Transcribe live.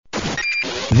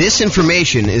This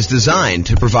information is designed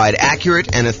to provide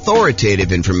accurate and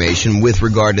authoritative information with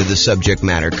regard to the subject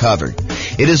matter covered.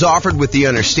 It is offered with the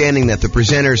understanding that the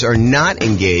presenters are not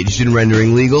engaged in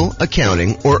rendering legal,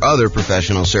 accounting, or other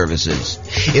professional services.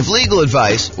 If legal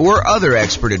advice or other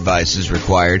expert advice is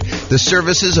required, the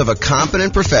services of a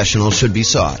competent professional should be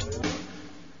sought.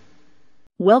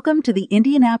 Welcome to the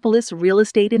Indianapolis Real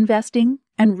Estate Investing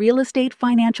and Real Estate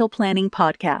Financial Planning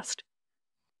Podcast.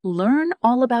 Learn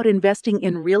all about investing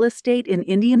in real estate in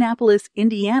Indianapolis,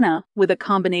 Indiana, with a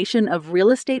combination of real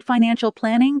estate financial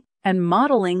planning and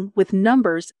modeling with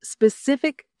numbers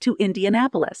specific to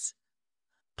Indianapolis.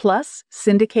 Plus,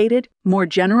 syndicated, more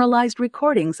generalized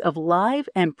recordings of live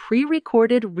and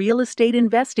pre-recorded real estate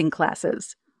investing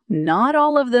classes, not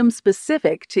all of them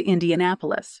specific to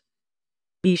Indianapolis.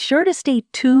 Be sure to stay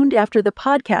tuned after the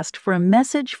podcast for a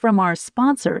message from our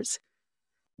sponsors.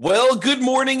 Well, good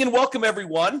morning and welcome,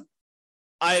 everyone.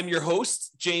 I am your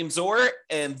host, James Orr,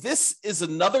 and this is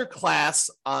another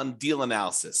class on deal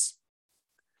analysis.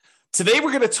 Today, we're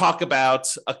going to talk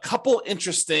about a couple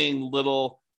interesting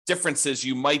little differences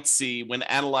you might see when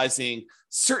analyzing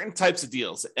certain types of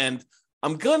deals. And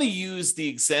I'm going to use the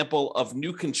example of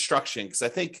new construction because I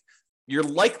think you're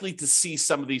likely to see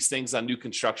some of these things on new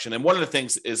construction. And one of the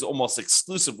things is almost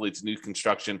exclusively to new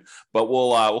construction, but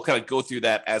we'll kind of go through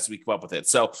that as we come up with it.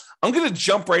 So I'm going to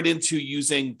jump right into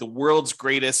using the world's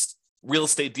greatest real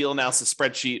estate deal analysis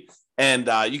spreadsheet. And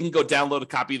you can go download a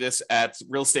copy of this at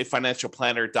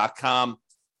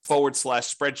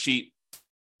realestateFinancialPlanner.com/spreadsheet.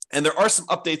 And there are some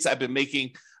updates I've been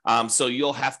making. So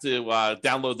you'll have to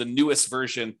download the newest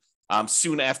version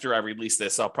soon after I release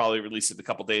this. I'll probably release it in a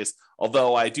couple days,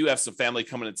 although I do have some family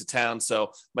coming into town,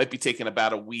 so might be taking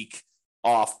about a week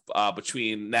off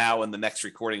between now and the next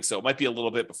recording. So it might be a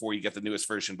little bit before you get the newest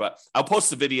version, but I'll post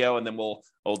the video and then we'll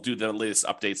do the latest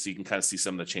updates so you can kind of see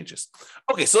some of the changes.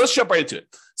 Okay, so let's jump right into it.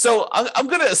 So I'm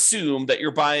going to assume that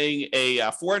you're buying a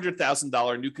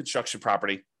 $400,000 new construction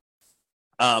property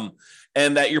and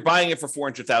that you're buying it for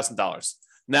 $400,000.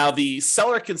 Now, the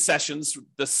seller concessions,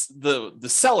 the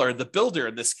seller, the builder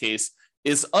in this case,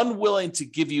 is unwilling to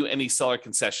give you any seller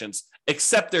concessions,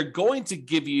 except they're going to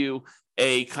give you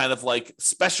a kind of like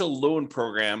special loan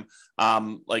program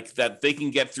like that they can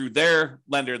get through their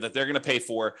lender that they're going to pay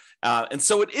for. And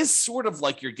so it is sort of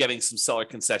like you're getting some seller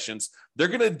concessions. They're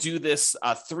going to do this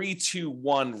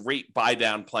 3-2-1 rate buy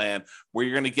down plan where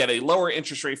you're going to get a lower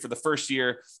interest rate for the first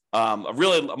year, a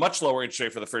much lower interest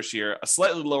rate for the first year, a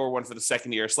slightly lower one for the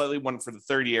second year, slightly one for the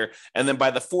third year. And then by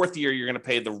the fourth year, you're going to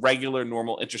pay the regular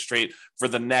normal interest rate for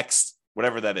the next,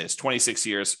 whatever that is, 26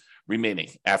 years remaining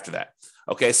after that.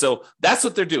 Okay, so that's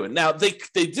what they're doing. Now, they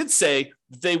did say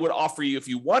they would offer you, if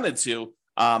you wanted to,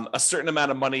 a certain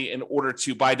amount of money in order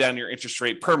to buy down your interest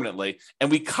rate permanently.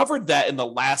 And we covered that in the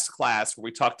last class where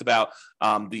we talked about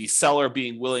the seller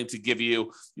being willing to give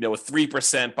you, a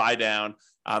 3% buy down,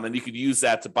 and you could use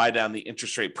that to buy down the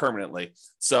interest rate permanently.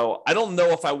 So I don't know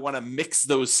if I want to mix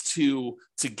those two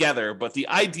together, but the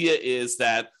idea is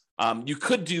that you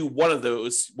could do one of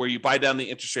those where you buy down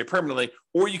the interest rate permanently,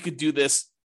 or you could do this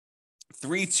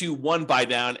 3-2-1 buy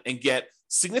down and get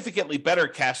significantly better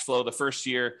cash flow the first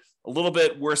year, a little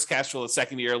bit worse cash flow the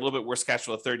second year, a little bit worse cash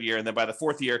flow the third year. And then by the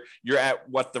fourth year, you're at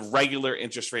what the regular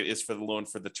interest rate is for the loan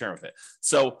for the term of it.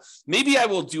 So maybe I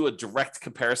will do a direct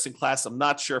comparison class. I'm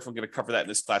not sure if I'm going to cover that in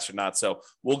this class or not. So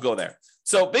we'll go there.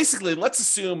 So basically, let's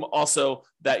assume also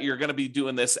that you're going to be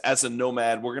doing this as a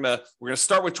nomad. We're going to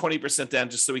start with 20% down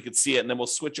just so we can see it. And then we'll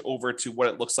switch over to what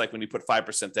it looks like when you put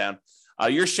 5% down.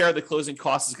 Your share of the closing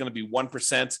cost is going to be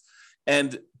 1%.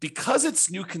 And because it's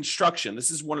new construction,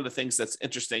 this is one of the things that's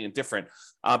interesting and different.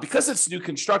 Because it's new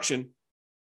construction,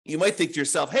 you might think to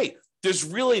yourself, hey, there's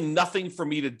really nothing for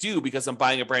me to do because I'm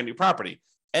buying a brand new property.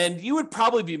 And you would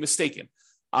probably be mistaken.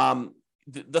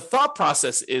 The thought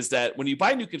process is that when you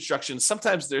buy new construction,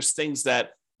 sometimes there's things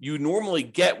that you normally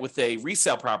get with a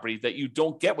resale property that you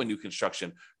don't get with new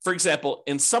construction. For example,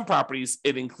 in some properties,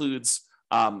 it includes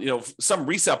some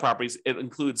resale properties, it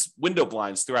includes window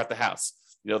blinds throughout the house.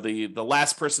 The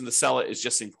last person to sell it is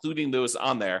just including those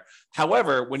on there.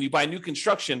 However, when you buy new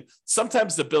construction,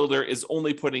 sometimes the builder is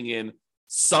only putting in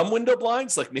some window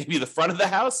blinds, like maybe the front of the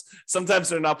house. Sometimes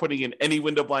they're not putting in any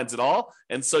window blinds at all.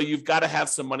 And so you've got to have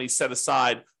some money set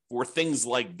aside for things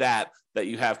like that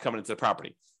you have coming into the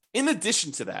property. In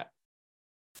addition to that,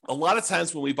 a lot of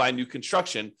times when we buy new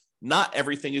construction, not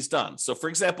everything is done. So for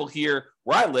example, here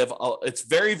where I live, it's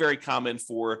very, very common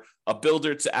for a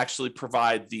builder to actually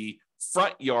provide the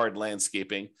front yard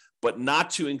landscaping, but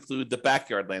not to include the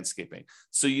backyard landscaping.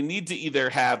 So you need to either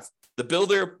have the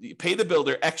builder, pay the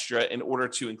builder extra in order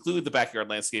to include the backyard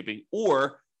landscaping,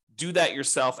 or do that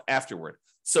yourself afterward.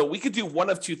 So we could do one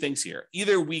of two things here.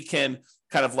 Either we can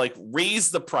kind of like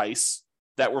raise the price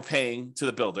that we're paying to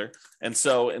the builder. And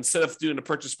so instead of doing a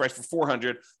purchase price for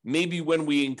 400, maybe when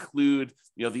we include,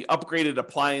 the upgraded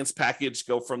appliance package,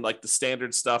 go from like the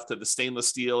standard stuff to the stainless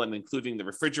steel and including the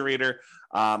refrigerator,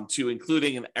 to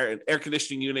including an air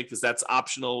conditioning unit, because that's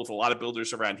optional with a lot of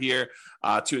builders around here,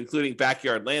 to including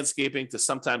backyard landscaping, to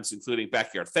sometimes including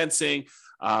backyard fencing,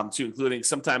 to including,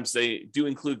 sometimes they do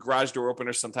include garage door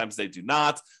openers, sometimes they do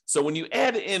not. So when you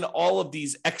add in all of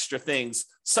these extra things,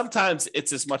 sometimes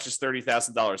it's as much as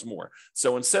 $30,000 more.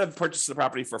 So instead of purchasing the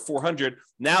property for 400,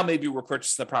 now maybe we're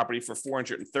purchasing the property for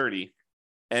 430.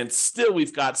 And still,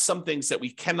 we've got some things that we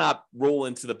cannot roll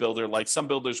into the builder. Like some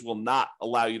builders will not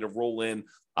allow you to roll in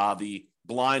the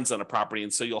blinds on a property.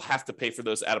 And so you'll have to pay for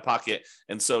those out of pocket.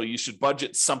 And so you should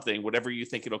budget something, whatever you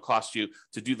think it'll cost you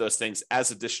to do those things,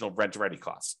 as additional rent ready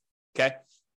costs. Okay.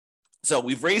 So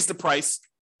we've raised the price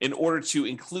in order to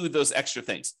include those extra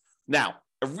things. Now,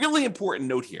 a really important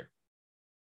note here.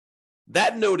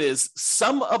 That note is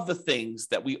some of the things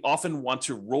that we often want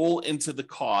to roll into the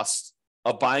cost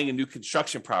of buying a new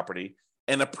construction property,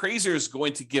 an appraiser is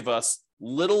going to give us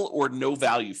little or no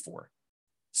value for.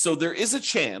 So there is a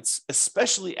chance,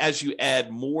 especially as you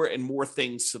add more and more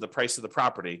things to the price of the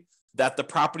property, that the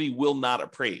property will not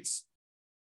appraise.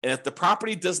 And if the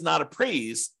property does not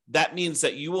appraise, that means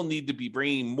that you will need to be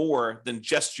bringing more than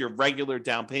just your regular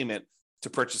down payment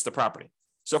to purchase the property.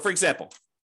 So for example,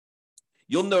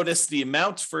 you'll notice the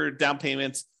amount for down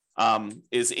payment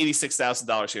is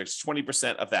 $86,000 here. It's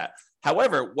 20% of that.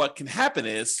 However, what can happen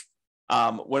is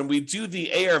when we do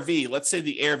the ARV, let's say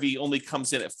the ARV only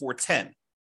comes in at 410.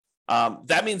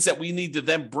 That means that we need to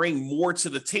then bring more to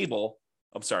the table.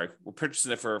 I'm sorry, we're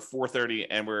purchasing it for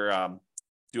 430 and we're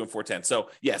doing 410. So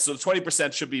yeah, so the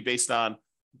 20% should be based on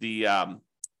the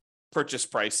purchase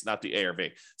price, not the ARV.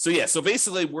 So yeah, so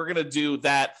basically we're going to do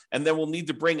that, and then we'll need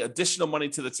to bring additional money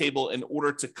to the table in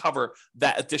order to cover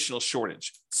that additional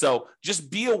shortage. So just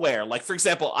be aware, like for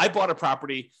example, I bought a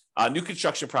property, a new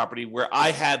construction property, where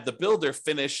I had the builder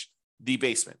finish the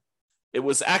basement. It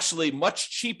was actually much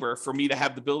cheaper for me to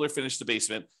have the builder finish the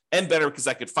basement, and better because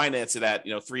I could finance it at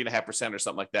 3.5% or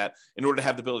something like that in order to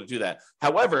have the builder do that.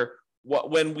 However,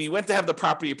 when we went to have the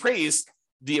property appraised,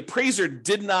 the appraiser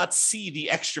did not see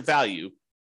the extra value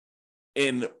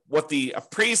in what the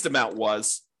appraised amount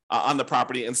was on the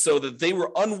property. And so that they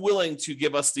were unwilling to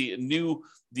give us the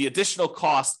additional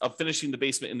cost of finishing the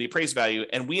basement in the appraised value.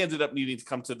 And we ended up needing to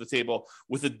come to the table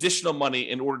with additional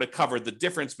money in order to cover the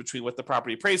difference between what the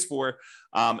property appraised for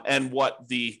and what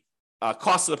the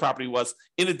cost of the property was,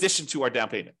 in addition to our down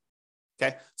payment.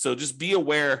 Okay. So just be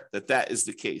aware that that is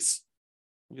the case.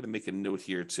 I'm going to make a note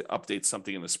here to update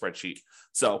something in the spreadsheet,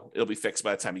 so it'll be fixed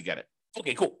by the time you get it.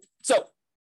 Okay, cool. So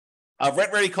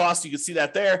rent ready cost, you can see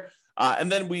that there.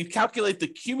 And then we calculate the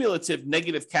cumulative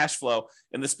negative cash flow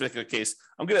in this particular case.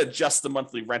 I'm going to adjust the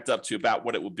monthly rent up to about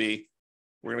what it would be.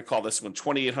 We're going to call this one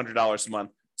 $2,800 a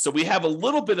month. So we have a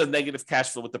little bit of negative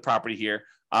cash flow with the property here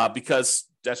because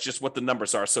that's just what the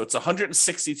numbers are. So it's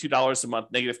 $162 a month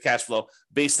negative cash flow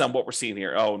based on what we're seeing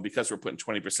here. Oh, and because we're putting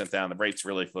 20% down, the rate's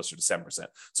really closer to 7%.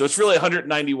 So it's really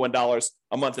 $191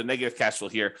 a month in negative cash flow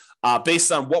here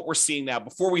based on what we're seeing now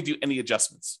before we do any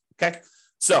adjustments. Okay.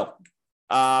 So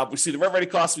we see the rent ready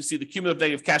costs. We see the cumulative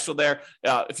negative cash flow there.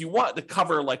 If you want to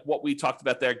cover like what we talked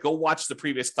about there, go watch the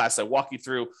previous class. I walk you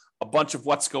through a bunch of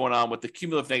what's going on with the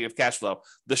cumulative negative cash flow.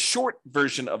 The short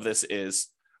version of this is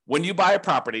when you buy a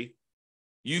property,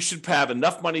 you should have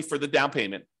enough money for the down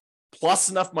payment, plus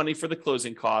enough money for the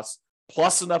closing costs,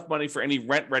 plus enough money for any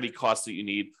rent ready costs that you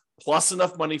need, plus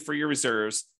enough money for your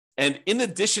reserves. And in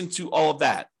addition to all of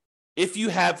that, if you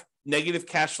have negative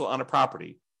cash flow on a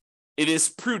property, it is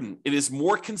prudent, it is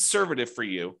more conservative for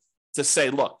you to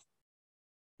say, look,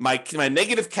 my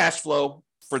negative cash flow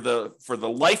for the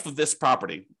life of this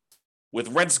property, with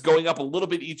rents going up a little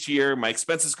bit each year, my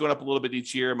expenses going up a little bit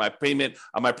each year, my payment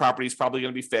on my property is probably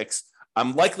going to be fixed.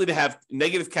 I'm likely to have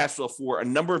negative cash flow for a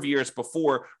number of years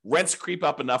before rents creep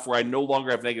up enough where I no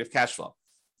longer have negative cash flow.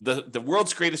 The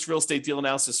world's greatest real estate deal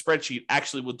analysis spreadsheet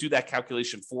actually will do that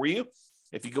calculation for you.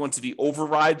 If you go into the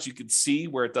overrides, you can see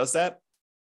where it does that.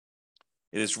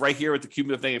 It is right here with the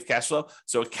cumulative negative cash flow.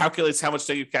 So it calculates how much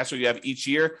negative cash flow you have each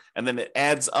year, and then it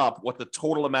adds up what the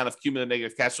total amount of cumulative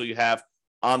negative cash flow you have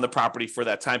on the property for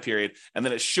that time period. And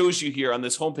then it shows you here on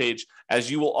this homepage,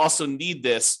 as you will also need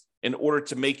this in order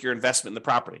to make your investment in the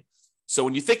property. So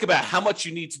when you think about how much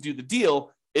you need to do the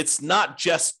deal, it's not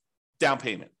just down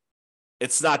payment.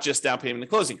 It's not just down payment and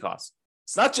closing costs.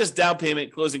 It's not just down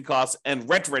payment, closing costs, and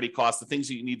rent ready costs, the things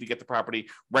that you need to get the property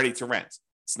ready to rent.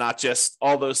 It's not just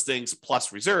all those things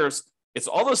plus reserves. It's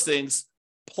all those things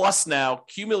plus now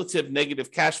cumulative negative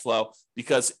cash flow,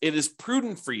 because it is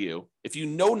prudent for you, if you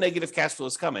know negative cash flow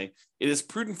is coming, it is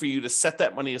prudent for you to set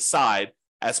that money aside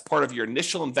as part of your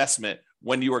initial investment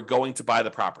when you are going to buy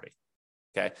the property.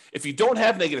 Okay. If you don't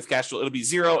have negative cash flow, it'll be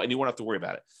zero and you won't have to worry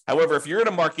about it. However, if you're in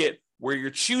a market where you're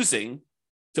choosing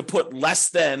to put less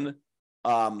than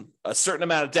a certain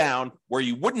amount of down where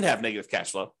you wouldn't have negative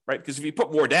cash flow, right? Because if you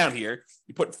put more down here,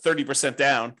 you put 30%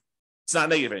 down, it's not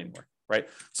negative anymore, right?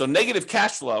 So negative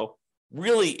cash flow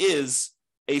really is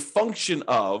a function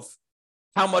of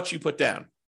how much you put down.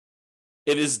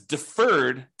 It is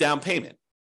deferred down payment.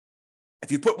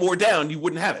 If you put more down, you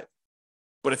wouldn't have it.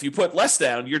 But if you put less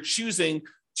down, you're choosing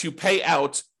to pay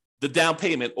out the down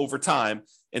payment over time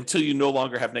until you no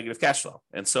longer have negative cash flow.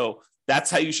 And so that's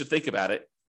how you should think about it.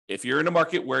 If you're in a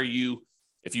market where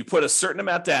if you put a certain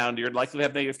amount down, you're likely to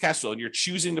have negative cash flow, and you're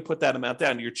choosing to put that amount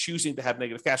down, you're choosing to have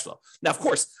negative cash flow. Now, of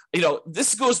course,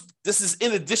 this is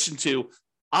in addition to,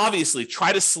 obviously,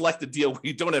 try to select a deal where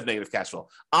you don't have negative cash flow.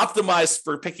 Optimize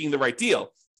for picking the right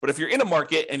deal. But if you're in a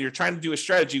market and you're trying to do a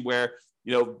strategy where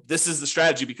this is the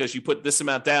strategy because you put this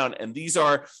amount down, and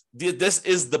this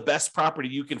is the best property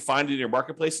you can find in your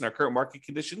marketplace in our current market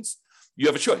conditions, you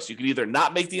have a choice. You can either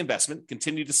not make the investment,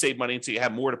 continue to save money until you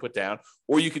have more to put down,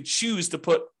 or you could choose to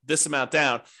put this amount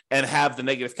down and have the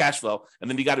negative cash flow. And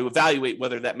then you got to evaluate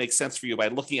whether that makes sense for you by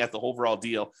looking at the overall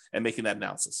deal and making that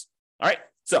analysis. All right.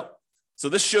 So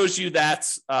this shows you that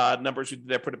numbers we did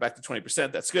there, put it back to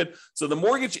 20%. That's good. So the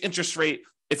mortgage interest rate,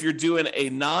 if you're doing a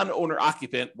non-owner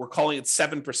occupant, we're calling it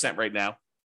 7% right now.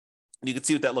 And you can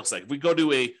see what that looks like. If we go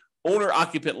to a owner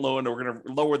occupant loan, we're going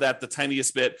to lower that the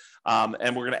tiniest bit,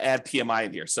 and we're going to add PMI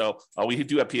in here. So we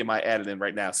do have PMI added in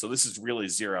right now. So this is really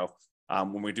zero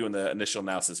when we're doing the initial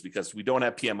analysis, because we don't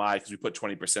have PMI because we put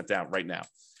 20% down right now.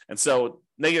 And so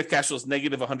negative cash flow is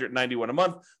negative $191 a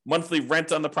month. Monthly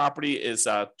rent on the property is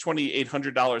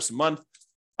 $2,800 a month.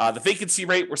 The vacancy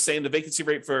rate, we're saying the vacancy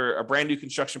rate for a brand new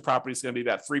construction property is going to be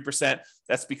about 3%.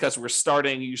 That's because we're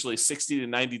starting usually 60 to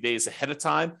 90 days ahead of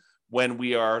time when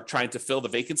we are trying to fill the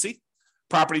vacancy.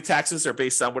 Property taxes are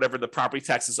based on whatever the property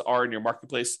taxes are in your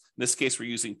marketplace. In this case, we're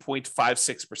using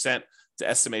 0.56% to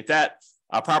estimate that.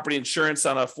 Property insurance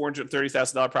on a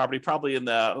 $430,000 property, probably in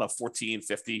the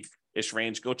 $1,450-ish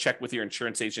range. Go check with your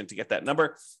insurance agent to get that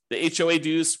number. The HOA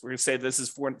dues, we're going to say this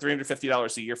is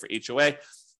 $350 a year for HOA.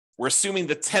 We're assuming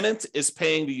the tenant is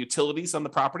paying the utilities on the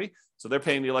property. So they're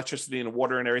paying the electricity and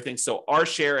water and everything. So our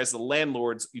share as the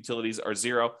landlord's utilities are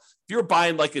zero. If you're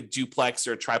buying like a duplex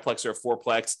or a triplex or a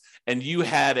fourplex, and you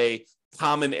had a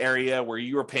common area where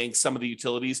you were paying some of the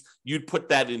utilities, you'd put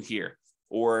that in here.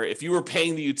 Or if you were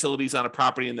paying the utilities on a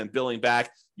property and then billing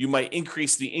back, you might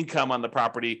increase the income on the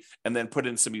property and then put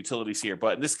in some utilities here.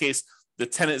 But in this case, the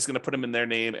tenant is going to put them in their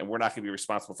name, and we're not going to be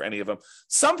responsible for any of them.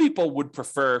 Some people would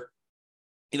prefer,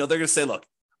 they're going to say, look,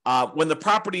 when the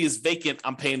property is vacant,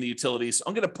 I'm paying the utilities. So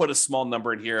I'm going to put a small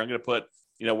number in here. I'm going to put,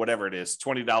 whatever it is,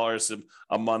 $20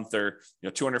 a month or,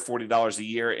 $240 a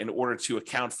year in order to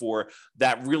account for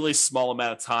that really small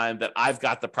amount of time that I've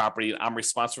got the property and I'm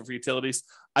responsible for utilities.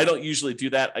 I don't usually do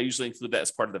that. I usually include that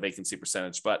as part of the vacancy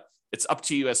percentage, but it's up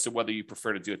to you as to whether you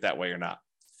prefer to do it that way or not.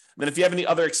 And then if you have any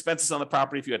other expenses on the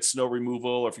property, if you had snow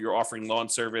removal or if you're offering lawn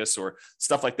service or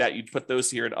stuff like that, you'd put those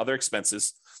here in other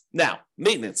expenses. Now,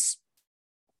 maintenance.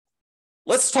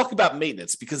 Let's talk about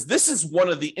maintenance, because this is one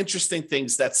of the interesting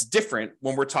things that's different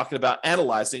when we're talking about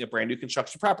analyzing a brand new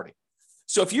construction property.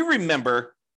 So if you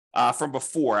remember from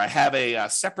before, I have a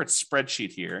separate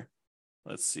spreadsheet here.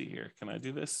 Let's see here. Can I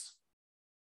do this?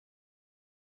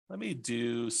 Let me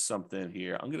do something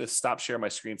here. I'm going to stop sharing my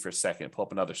screen for a second and pull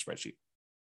up another spreadsheet.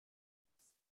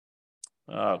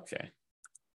 Okay.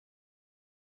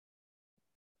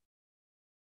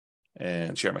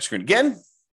 And share my screen again.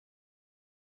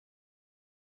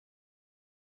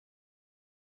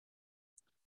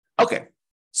 Okay.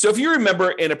 So if you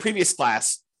remember in a previous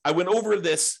class, I went over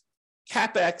this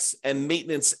CapEx and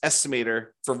maintenance estimator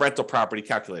for rental property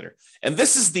calculator. And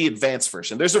this is the advanced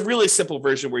version. There's a really simple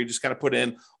version where you just kind of put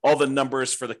in all the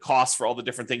numbers for the cost for all the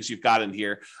different things you've got in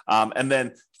here. And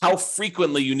then how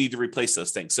frequently you need to replace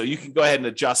those things. So you can go ahead and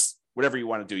adjust whatever you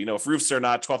want to do. If roofs are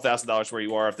not $12,000 where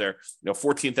you are, if they're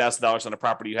 $14,000 on a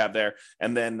property you have there,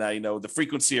 and then the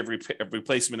frequency of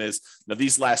replacement is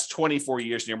these last 24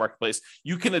 years in your marketplace,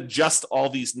 you can adjust all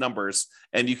these numbers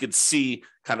and you can see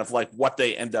kind of like what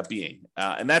they end up being,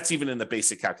 and that's even in the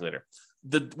basic calculator.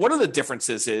 One of the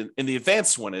differences in the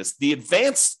advanced one is the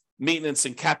advanced maintenance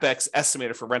and CapEx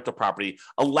estimator for rental property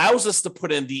allows us to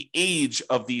put in the age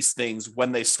of these things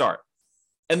when they start.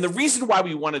 And the reason why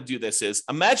we want to do this is,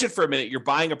 imagine for a minute, you're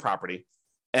buying a property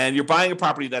and you're buying a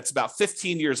property that's about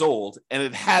 15 years old and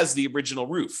it has the original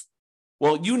roof.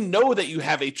 Well, you know that you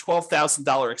have a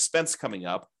 $12,000 expense coming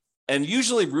up, and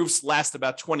usually roofs last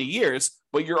about 20 years,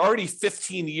 but you're already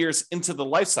 15 years into the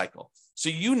life cycle. So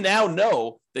you now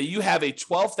know that you have a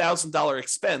 $12,000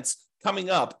 expense coming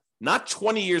up, not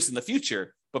 20 years in the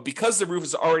future, but because the roof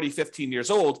is already 15 years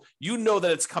old, you know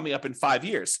that it's coming up in 5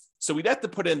 years. So we'd have to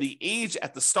put in the age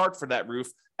at the start for that roof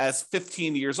as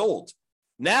 15 years old.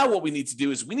 Now what we need to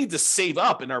do is we need to save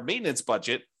up in our maintenance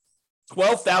budget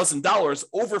 $12,000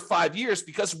 over 5 years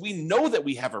because we know that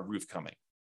we have a roof coming,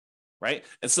 right?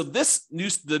 And so the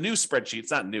new spreadsheet,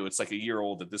 it's not new, it's like a year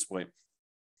old at this point.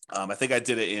 I think I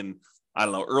did it in,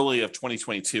 early of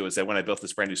 2022 is that when I built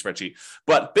this brand new spreadsheet.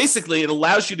 But basically, it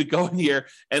allows you to go in here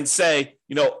and say,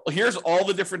 here's all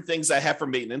the different things I have for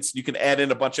maintenance. You can add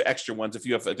in a bunch of extra ones if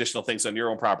you have additional things on your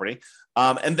own property.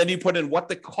 And then you put in what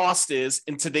the cost is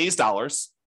in today's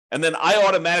dollars. And then I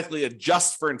automatically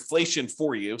adjust for inflation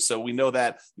for you. So we know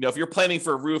that, if you're planning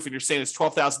for a roof and you're saying it's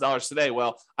 $12,000 today,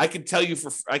 well, I can tell you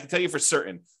for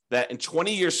certain that in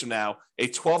 20 years from now, a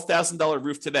 $12,000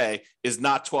 roof today is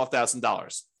not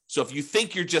 $12,000. So if you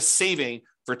think you're just saving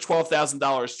for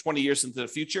 $12,000 20 years into the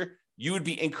future, you would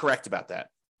be incorrect about that.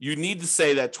 You need to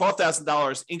say that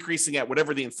 $12,000 increasing at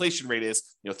whatever the inflation rate is,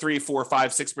 3, 4,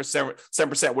 5, 6%,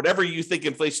 7%, whatever you think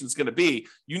inflation is going to be,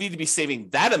 you need to be saving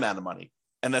that amount of money.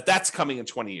 And that's coming in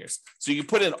 20 years. So you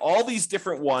put in all these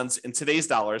different ones in today's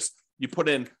dollars. You put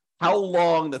in how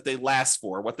long that they last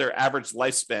for, what their average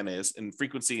lifespan is in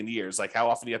frequency in years, like how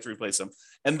often you have to replace them.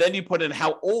 And then you put in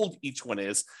how old each one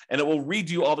is, and it will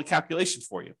redo all the calculations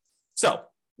for you. So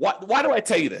why do I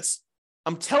tell you this?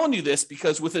 I'm telling you this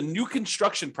because with a new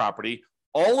construction property,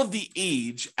 all of the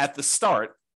age at the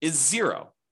start is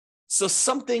 0. So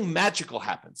something magical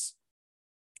happens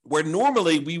where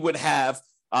normally we would have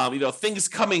things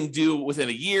coming due within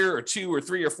a year or 2 or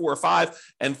 3 or 4 or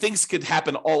 5, and things could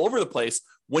happen all over the place.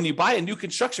 When you buy a new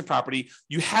construction property,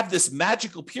 you have this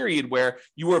magical period where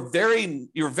you're very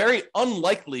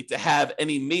unlikely to have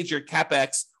any major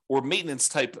CapEx or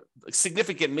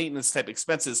significant maintenance type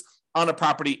expenses on a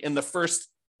property in the first,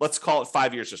 let's call it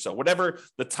 5 years or so, whatever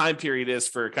the time period is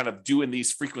for kind of doing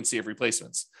these frequency of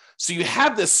replacements. So you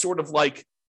have this sort of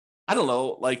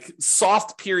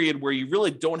soft period where you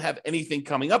really don't have anything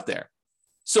coming up there.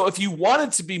 So if you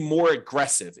wanted to be more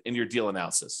aggressive in your deal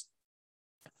analysis,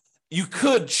 you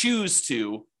could choose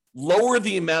to lower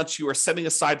the amounts you are setting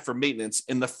aside for maintenance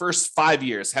in the first 5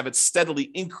 years, have it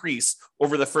steadily increase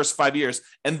over the first 5 years,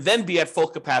 and then be at full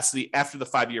capacity after the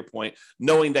 5-year point,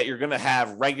 knowing that you're going to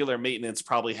have regular maintenance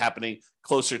probably happening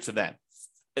closer to then.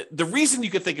 The reason you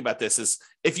could think about this is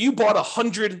if you bought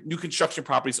 100 new construction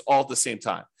properties all at the same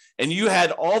time, and you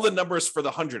had all the numbers for the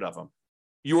 100 of them,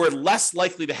 you are less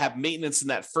likely to have maintenance in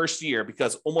that first year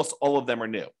because almost all of them are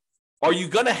new. Are you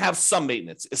going to have some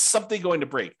maintenance? Is something going to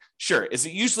break? Sure. Is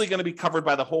it usually going to be covered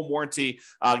by the home warranty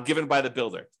given by the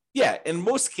builder? Yeah, in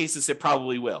most cases, it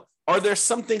probably will. Are there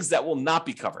some things that will not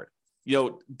be covered?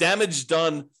 Damage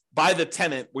done by the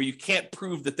tenant where you can't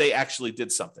prove that they actually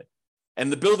did something,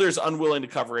 and the builder is unwilling to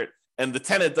cover it, and the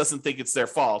tenant doesn't think it's their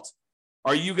fault.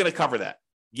 Are you going to cover that?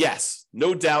 Yes,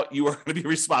 no doubt you are going to be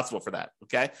responsible for that,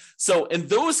 okay? So in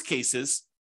those cases,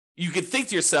 you could think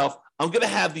to yourself, I'm going to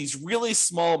have these really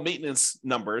small maintenance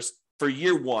numbers for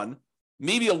year 1,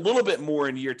 maybe a little bit more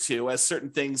in year 2 as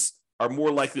certain things are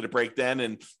more likely to break then.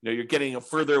 And you're getting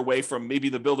further away from maybe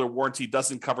the builder warranty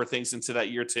doesn't cover things into that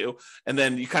year 2. And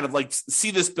then you kind of see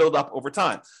this build up over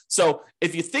time. So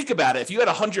if you think about it, if you had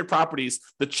 100 properties,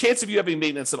 the chance of you having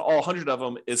maintenance in all 100 of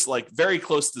them is very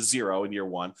close to 0 in year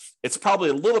 1. It's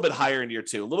probably a little bit higher in year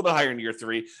 2, a little bit higher in year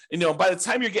 3. And by the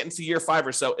time you're getting to year 5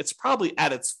 or so, it's probably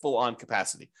at its full on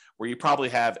capacity where you probably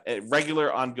have a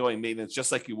regular ongoing maintenance,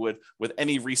 just like you would with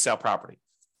any resale property.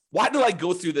 Why do I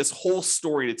go through this whole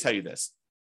story to tell you this?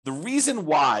 The reason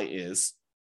why is,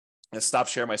 let's stop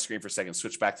sharing my screen for a second,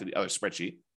 switch back to the other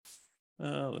spreadsheet.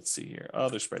 Let's see here,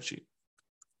 other spreadsheet.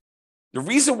 The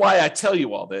reason why I tell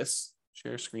you all this,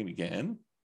 share screen again,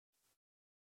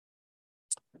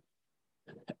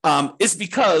 is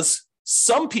because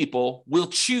some people will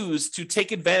choose to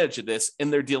take advantage of this in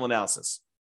their deal analysis.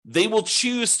 They will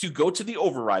choose to go to the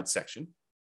override section.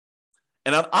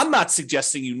 And I'm not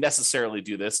suggesting you necessarily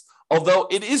do this, although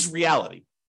it is reality.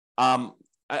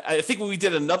 I think when we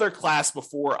did another class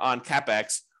before on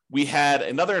CapEx, we had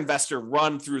another investor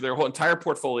run through their whole entire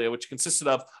portfolio, which consisted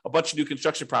of a bunch of new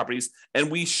construction properties. And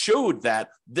we showed that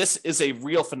this is a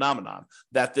real phenomenon,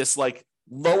 that this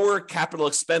lower capital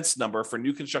expense number for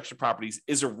new construction properties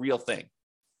is a real thing.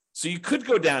 So you could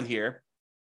go down here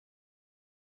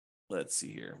let's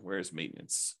see here. Where's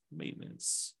maintenance?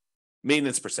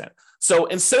 Maintenance percent. So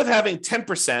instead of having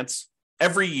 10%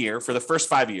 every year for the first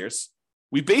 5 years,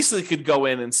 we basically could go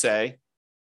in and say,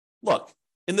 look,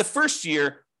 in the first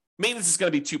year, maintenance is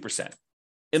going to be 2%.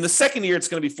 In the second year, it's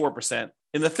going to be 4%.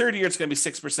 In the third year, it's going to be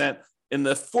 6%. In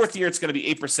the fourth year, it's going to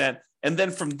be 8%. And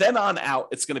then from then on out,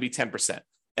 it's going to be 10%.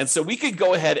 And so we could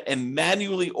go ahead and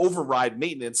manually override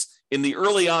maintenance in the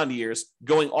early on years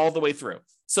going all the way through.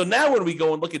 So now when we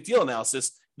go and look at deal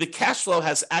analysis, the cash flow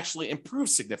has actually improved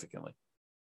significantly,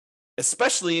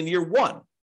 especially in year one,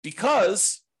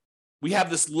 because we have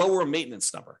this lower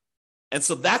maintenance number. And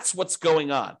so that's what's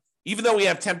going on. Even though we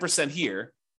have 10%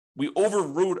 here, we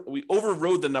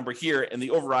overrode the number here and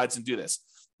the overrides and do this.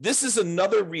 This is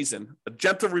another reason, a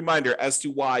gentle reminder as to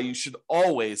why you should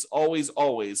always, always,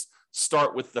 always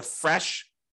start with the fresh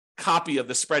copy of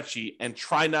the spreadsheet and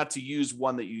try not to use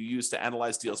one that you used to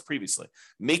analyze deals previously.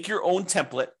 Make your own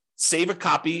template, save a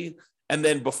copy, and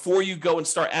then before you go and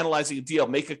start analyzing a deal,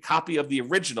 make a copy of the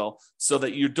original so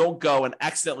that you don't go and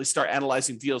accidentally start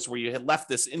analyzing deals where you had left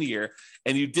this in here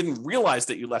and you didn't realize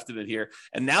that you left it in here.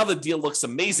 And now the deal looks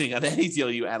amazing on any deal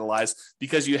you analyze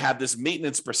because you have this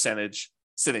maintenance percentage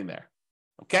sitting there.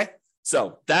 Okay.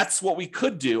 So that's what we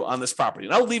could do on this property.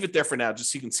 And I'll leave it there for now,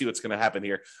 just so you can see what's going to happen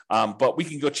here. But we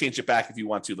can go change it back if you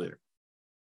want to later.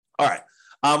 All right.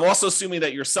 I'm also assuming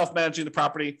that you're self-managing the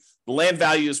property. The land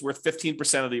value is worth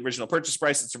 15% of the original purchase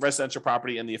price. It's a residential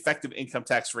property, and the effective income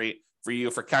tax rate for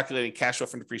you for calculating cash flow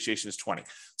from depreciation is 20.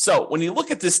 So when you look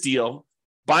at this deal,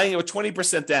 buying it with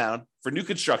 20% down for new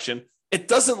construction, it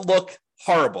doesn't look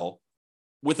horrible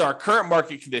with our current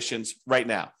market conditions right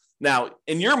now. Now,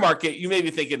 in your market, you may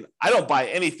be thinking, I don't buy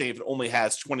anything if it only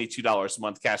has $22 a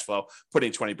month cash flow,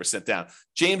 putting 20% down.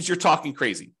 James, you're talking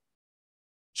crazy.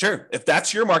 Sure, if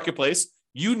that's your marketplace,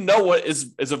 you know what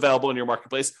is available in your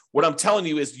marketplace. What I'm telling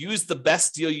you is use the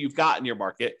best deal you've got in your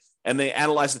market, and they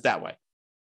analyze it that way.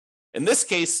 In this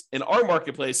case, in our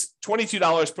marketplace,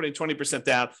 $22 putting 20%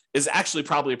 down is actually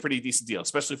probably a pretty decent deal,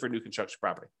 especially for new construction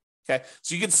property. Okay,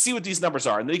 so you can see what these numbers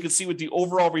are, and then you can see what the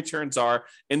overall returns are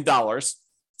in dollars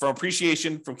from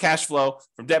appreciation, from cash flow,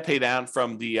 from debt pay down,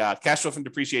 from the cash flow from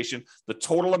depreciation, the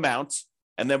total amount.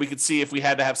 And then we could see if we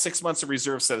had to have 6 months of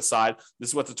reserves set aside, this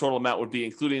is what the total amount would be,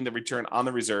 including the return on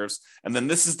the reserves. And then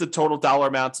this is the total dollar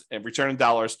amount and return in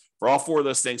dollars for all four of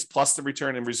those things, plus the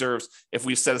return in reserves if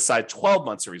we set aside 12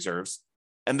 months of reserves.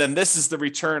 And then this is the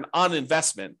return on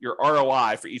investment, your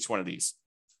ROI for each one of these.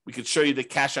 We could show you the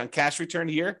cash on cash return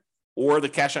here, or the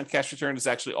cash on cash return is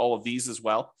actually all of these as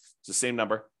well. It's the same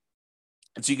number.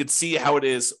 And so you can see how it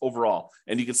is overall.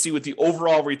 And you can see what the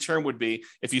overall return would be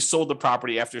if you sold the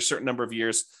property after a certain number of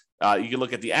years. You can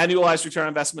look at the annualized return on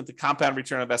investment, the compound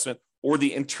return on investment, or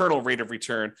the internal rate of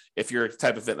return if you're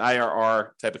type of an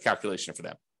IRR type of calculation for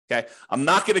them. Okay. I'm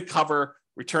not going to cover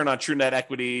return on true net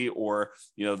equity or,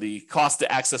 the cost to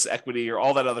access equity or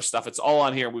all that other stuff. It's all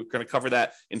on here. We're going to cover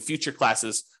that in future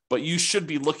classes, but you should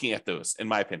be looking at those, in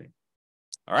my opinion.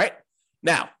 All right.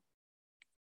 Now,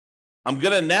 I'm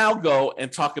going to now go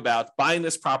and talk about buying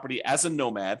this property as a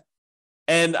nomad,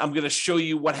 and I'm going to show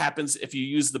you what happens if you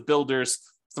use the builder's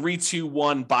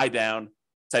 3-2-1 buy down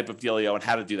type of dealio and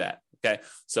how to do that. Okay,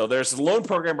 so there's a loan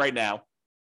program right now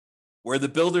where the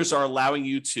builders are allowing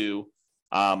you to,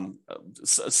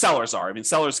 sellers are. I mean,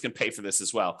 sellers can pay for this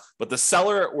as well, but the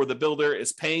seller or the builder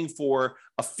is paying for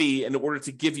a fee in order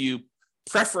to give you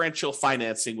preferential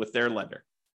financing with their lender.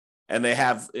 And they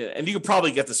have, and you could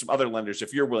probably get this from other lenders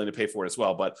if you're willing to pay for it as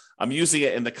well. But I'm using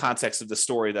it in the context of the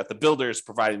story that the builder is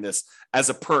providing this as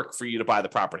a perk for you to buy the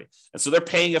property. And so they're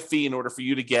paying a fee in order for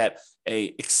you to get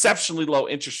a exceptionally low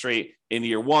interest rate in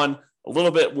year one, a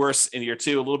little bit worse in year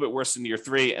two, a little bit worse in year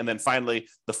three, and then finally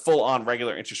the full on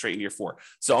regular interest rate in year four.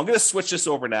 So I'm going to switch this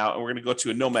over now, and we're going to go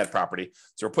to a nomad property.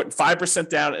 So we're putting 5%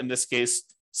 down in this case,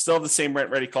 still have the same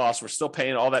rent ready costs. We're still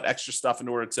paying all that extra stuff in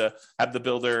order to have the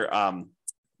builder,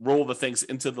 roll the things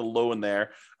into the loan there.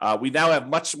 We now have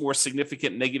much more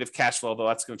significant negative cash flow, though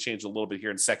that's going to change a little bit here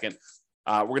in a second.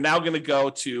 We're now going to go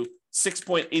to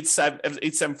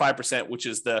 6.875%, which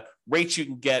is the rate you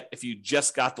can get if you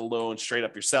just got the loan straight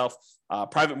up yourself.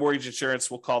 Private mortgage insurance,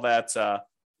 we'll call that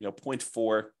 0.4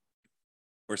 or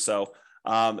so.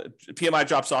 PMI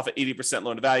drops off at 80%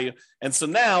 loan to value. And so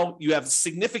now you have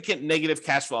significant negative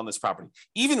cash flow on this property,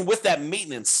 even with that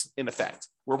maintenance in effect,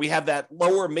 where we have that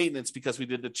lower maintenance because we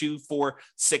did the 2, 4,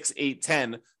 6, 8,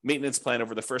 10 maintenance plan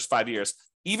over the first 5 years.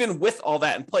 Even with all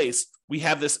that in place, we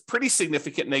have this pretty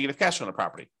significant negative cash flow on the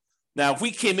property. Now, if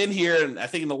we came in here, and I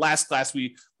think in the last class,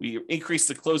 we increased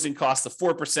the closing cost to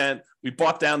 4%. We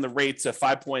brought down the rate to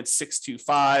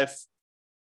 5.625.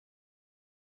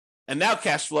 And now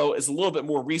cash flow is a little bit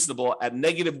more reasonable at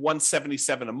negative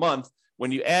 177 a month.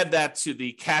 When you add that to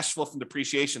the cash flow from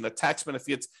depreciation, the tax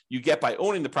benefits you get by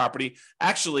owning the property,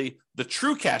 actually the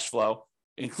true cash flow,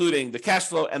 including the cash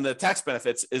flow and the tax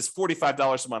benefits, is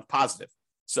 $45 a month positive.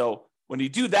 So when you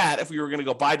do that, if we were going to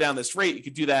go buy down this rate, you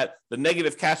could do that. The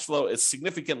negative cash flow is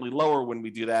significantly lower when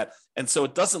we do that. And so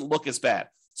it doesn't look as bad.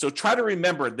 So try to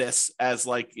remember this as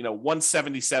like,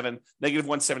 177, negative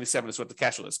 177 is what the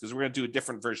cash flow is, because we're going to do a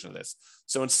different version of this.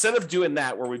 So instead of doing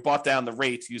that, where we bought down the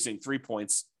rate using 3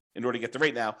 points in order to get the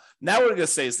rate now what we're going to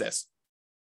say is this.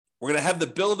 We're going to have the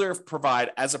builder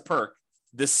provide as a perk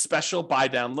this special buy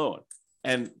down loan.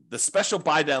 And the special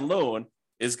buy down loan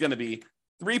is going to be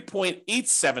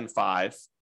 3.875,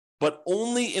 but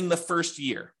only in the first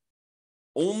year.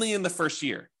 Only in the first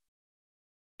year.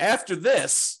 After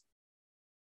this,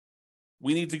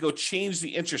 we need to go change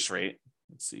the interest rate.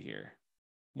 Let's see here.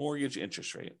 Mortgage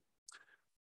interest rate.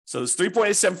 So it's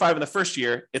 3.875 in the first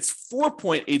year. It's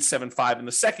 4.875 in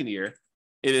the second year.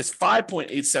 It is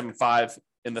 5.875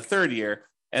 in the third year.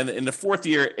 And in the fourth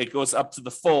year, it goes up to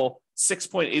the full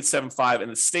 6.875,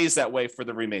 and it stays that way for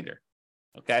the remainder.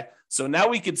 Okay. So now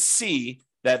we could see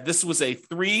that this was a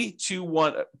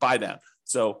 3-2-1 buy down.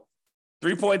 So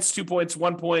 3 points, 2 points,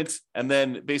 1 point, and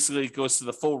then basically it goes to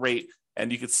the full rate. And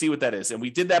you can see what that is. And we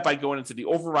did that by going into the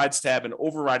overrides tab and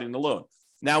overriding the loan.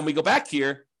 Now, when we go back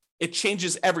here, it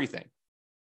changes everything.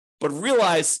 But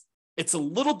realize it's a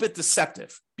little bit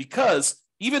deceptive, because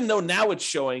even though now it's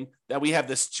showing that we have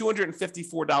this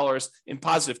 $254 in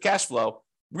positive cash flow,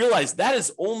 realize that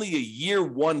is only a year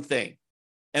one thing.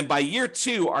 And by year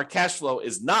two, our cash flow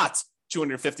is not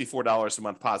 $254 a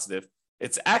month positive.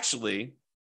 It's actually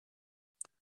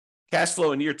cash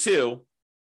flow in year two,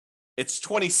 it's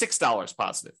 $26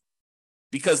 positive,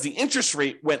 because the interest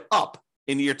rate went up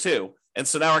in year two. And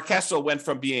so now our cash flow went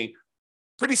from being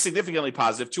pretty significantly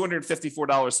positive,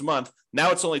 $254 a month.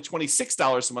 Now it's only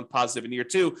 $26 a month positive in year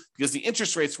two, because the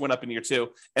interest rates went up in year two.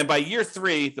 And by year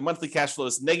three, the monthly cash flow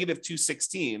is negative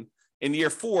 $216. In year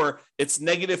four, it's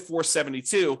negative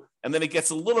 $472. And then it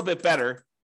gets a little bit better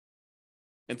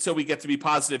until we get to be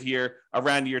positive here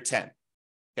around year 10.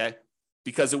 Okay.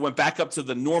 Because it went back up to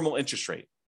the normal interest rate.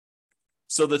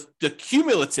 So the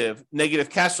cumulative negative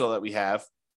cash flow that we have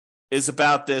is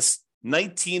about this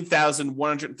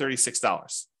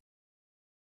 $19,136.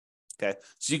 Okay.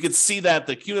 So you can see that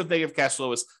the cumulative negative cash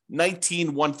flow is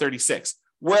 $19,136.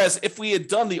 Whereas if we had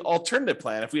done the alternative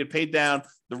plan, if we had paid down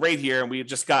the rate here and we had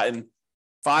just gotten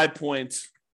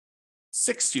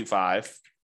 5.625,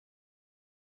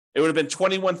 it would have been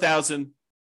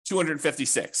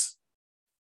 $21,256.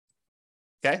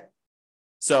 Okay.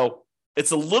 So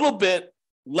it's a little bit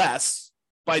less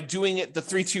by doing it the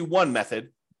 3-2-1 method.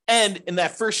 And in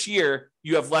that first year,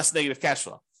 you have less negative cash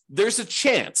flow. There's a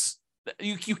chance,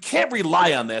 you can't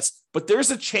rely on this, but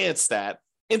there's a chance that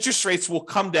interest rates will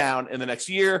come down in the next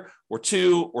year or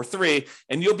two or three,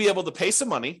 and you'll be able to pay some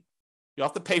money. You'll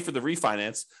have to pay for the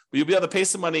refinance, but you'll be able to pay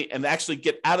some money and actually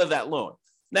get out of that loan.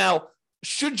 Now,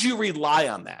 should you rely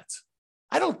on that?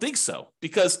 I don't think so,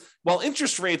 because while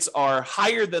interest rates are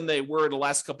higher than they were in the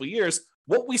last couple of years,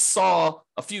 what we saw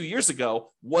a few years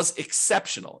ago was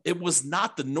exceptional. It was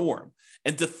not the norm.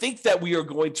 And to think that we are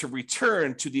going to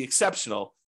return to the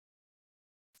exceptional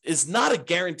is not a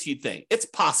guaranteed thing. It's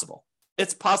possible.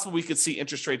 It's possible we could see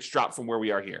interest rates drop from where we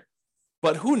are here.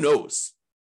 But who knows?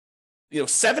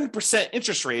 7%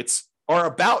 interest rates are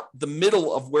about the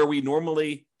middle of where we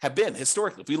normally have been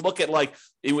historically. If we look at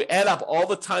if we add up all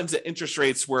the times that interest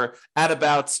rates were at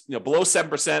about, below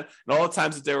 7% and all the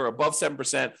times that they were above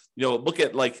 7%, look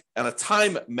at on a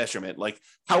time measurement,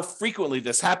 how frequently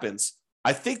this happens.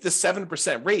 I think the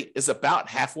 7% rate is about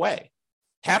halfway.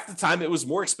 Half the time it was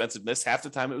more expensive than this, half the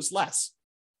time it was less.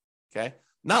 Okay.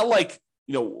 Not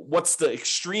what's the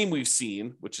extreme we've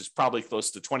seen, which is probably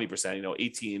close to 20%,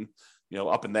 18,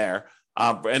 up in there.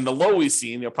 And the low we've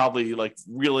seen, probably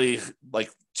really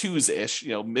twos-ish,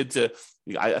 mid to,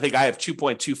 I think I have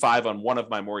 2.25 on one of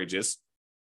my mortgages.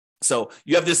 So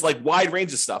you have this wide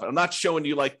range of stuff. And I'm not showing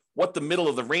you what the middle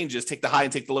of the range is, take the high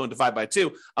and take the low and divide by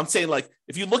two. I'm saying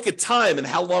if you look at time and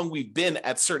how long we've been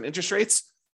at certain interest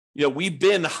rates, we've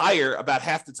been higher about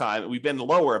half the time, and we've been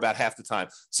lower about half the time.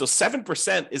 So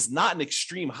 7% is not an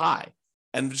extreme high.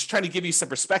 And I'm just trying to give you some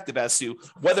perspective as to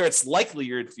whether it's likely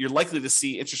you're likely to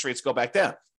see interest rates go back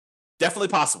down. Definitely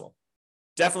possible.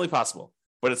 Definitely possible.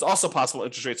 But it's also possible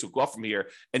interest rates will go up from here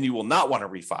and you will not want to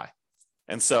refi.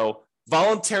 And so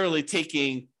voluntarily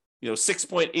taking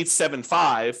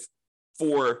 6.875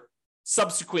 for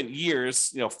subsequent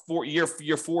years, for year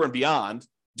 4 and beyond,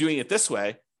 doing it this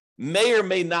way may or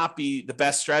may not be the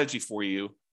best strategy for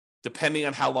you depending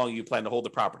on how long you plan to hold the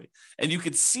property. And you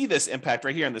can see this impact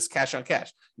right here in this cash on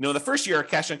cash. In the first year,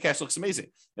 cash on cash looks amazing.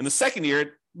 In the second year,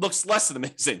 it looks less than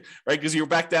amazing, right? Because you're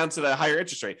back down to the higher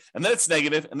interest rate. And then it's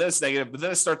negative, and then it's negative, but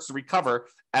then it starts to recover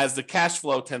as the cash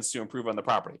flow tends to improve on the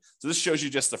property. So this shows you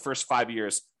just the first 5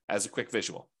 years as a quick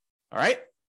visual. All right?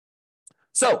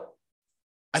 So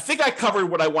I think I covered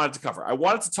what I wanted to cover. I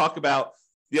wanted to talk about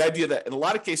the idea that in a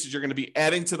lot of cases, you're going to be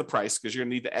adding to the price because you're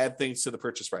going to need to add things to the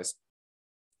purchase price.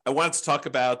 I wanted to talk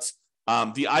about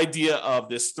the idea of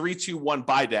this 3-2-1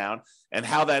 buy down and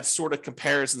how that sort of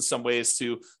compares in some ways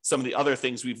to some of the other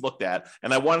things we've looked at.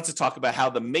 And I wanted to talk about how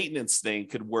the maintenance thing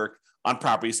could work on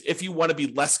properties if you want to be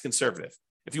less conservative.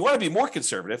 If you want to be more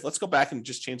conservative, let's go back and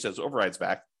just change those overrides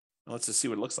back. And let's just see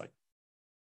what it looks like.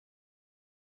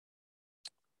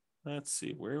 Let's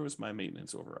see, where was my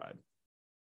maintenance override?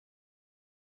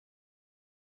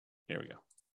 Here we go.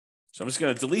 So I'm just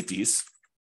going to delete these.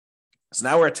 So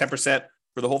now we're at 10%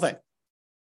 for the whole thing.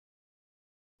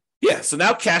 Yeah, so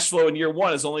now cash flow in year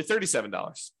one is only $37.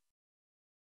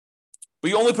 But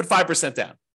you only put 5%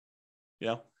 down,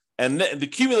 And the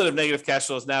cumulative negative cash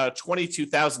flow is now at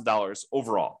 $22,000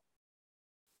 overall,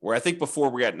 where I think before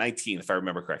we were at 19, if I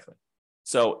remember correctly.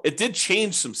 So it did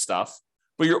change some stuff,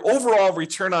 but your overall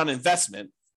return on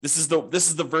investment, this is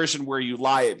the version where you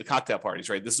lie at the cocktail parties,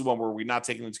 right? This is the one where we're not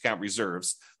taking into account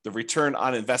reserves. The return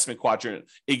on investment quadrant,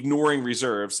 ignoring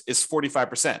reserves, is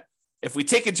 45%. If we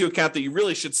take into account that you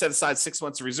really should set aside 6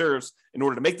 months of reserves in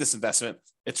order to make this investment,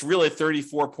 it's really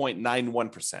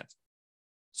 34.91%.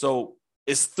 So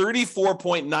is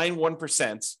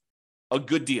 34.91% a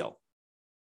good deal?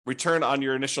 Return on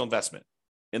your initial investment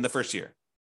in the first year?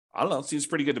 I don't know. It seems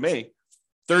pretty good to me.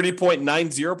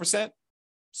 30.90%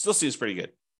 still seems pretty good.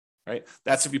 Right?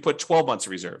 That's if you put 12 months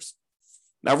of reserves.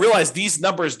 Now realize these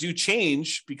numbers do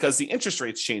change because the interest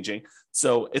rate's changing.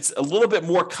 So it's a little bit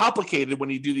more complicated when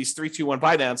you do these 3-2-1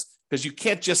 buy downs because you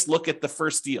can't just look at the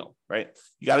first deal, right?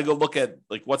 You got to go look at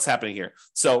like what's happening here.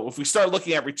 So if we start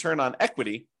looking at return on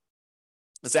equity,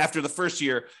 it's after the first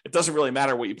year, it doesn't really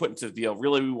matter what you put into the deal.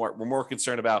 Really, we're more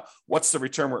concerned about what's the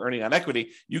return we're earning on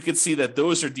equity. You can see that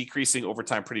those are decreasing over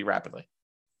time pretty rapidly.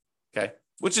 Okay.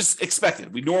 Which is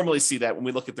expected. We normally see that when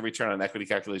we look at the return on equity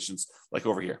calculations like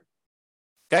over here.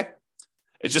 Okay?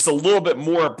 It's just a little bit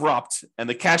more abrupt, and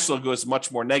the cash flow goes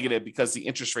much more negative because the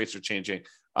interest rates are changing.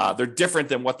 They're different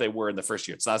than what they were in the first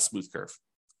year. It's not a smooth curve.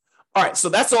 All right, so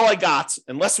that's all I got.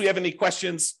 Unless we have any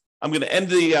questions, I'm going to end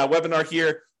the webinar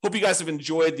here. Hope you guys have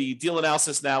enjoyed the deal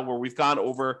analysis now where we've gone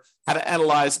over how to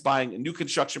analyze buying a new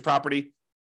construction property.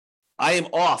 I am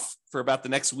off for about the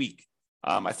next week.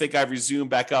 I think I resume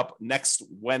back up next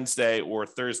Wednesday or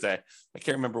Thursday. I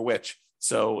can't remember which.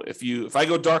 So if I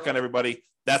go dark on everybody,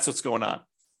 that's what's going on.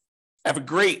 Have a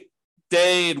great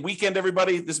day and weekend,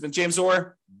 everybody. This has been James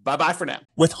Orr. Bye-bye for now.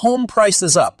 With home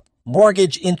prices up,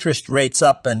 mortgage interest rates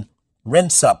up, and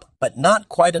rents up, but not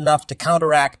quite enough to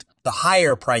counteract the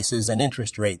higher prices and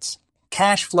interest rates,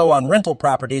 cash flow on rental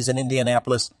properties in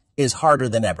Indianapolis is harder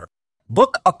than ever.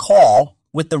 Book a call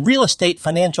with the Real Estate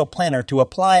Financial Planner to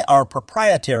apply our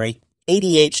proprietary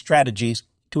 88 strategies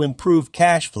to improve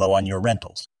cash flow on your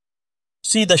rentals.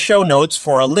 See the show notes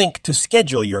for a link to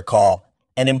schedule your call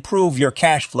and improve your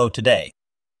cash flow today.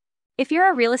 If you're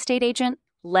a real estate agent,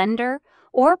 lender,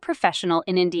 or professional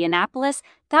in Indianapolis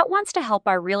that wants to help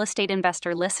our real estate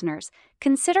investor listeners,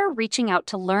 consider reaching out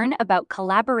to learn about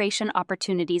collaboration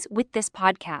opportunities with this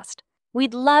podcast.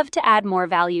 We'd love to add more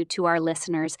value to our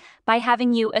listeners by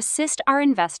having you assist our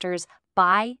investors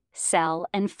buy, sell,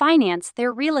 and finance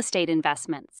their real estate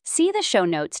investments. See the show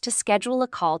notes to schedule a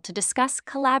call to discuss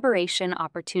collaboration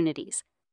opportunities.